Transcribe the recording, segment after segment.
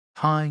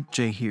Hi,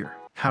 Jay here.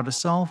 How to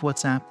solve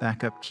WhatsApp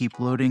backup. Keep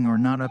loading or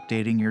not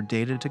updating your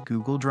data to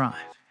Google Drive.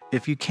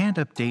 If you can't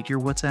update your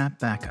WhatsApp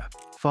backup,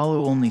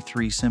 follow only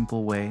 3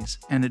 simple ways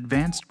and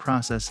advanced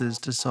processes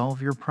to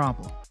solve your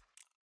problem.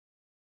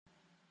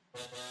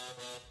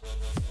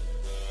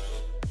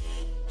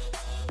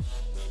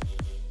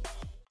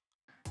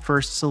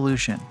 First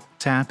solution.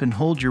 Tap and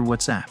hold your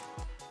WhatsApp.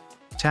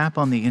 Tap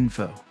on the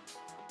info.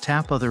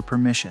 Tap other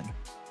permission.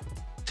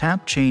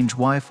 Tap change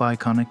Wi-Fi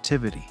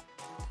connectivity.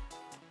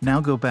 Now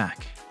go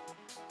back.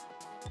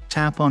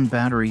 Tap on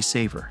battery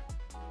saver.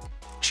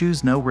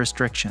 Choose no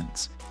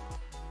restrictions.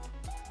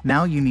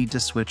 Now you need to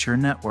switch your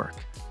network.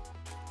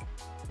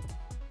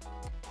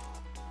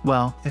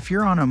 Well, if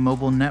you're on a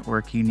mobile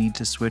network, you need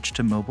to switch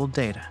to mobile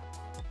data.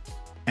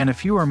 And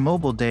if you are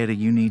mobile data,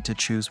 you need to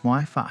choose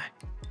Wi-Fi.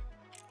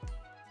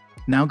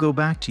 Now go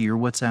back to your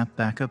WhatsApp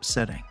backup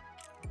setting.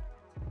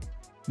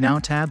 Now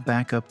tab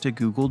Backup to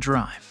Google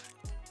Drive.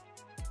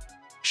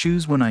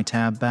 Choose When I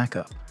tab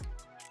Backup.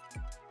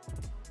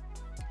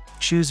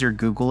 Choose your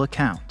Google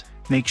account.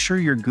 Make sure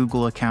your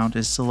Google account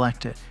is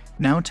selected.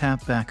 Now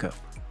tap Backup.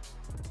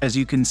 As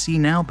you can see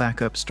now,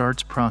 backup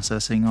starts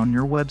processing on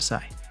your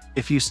website.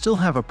 If you still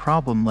have a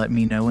problem, let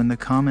me know in the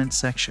comment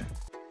section.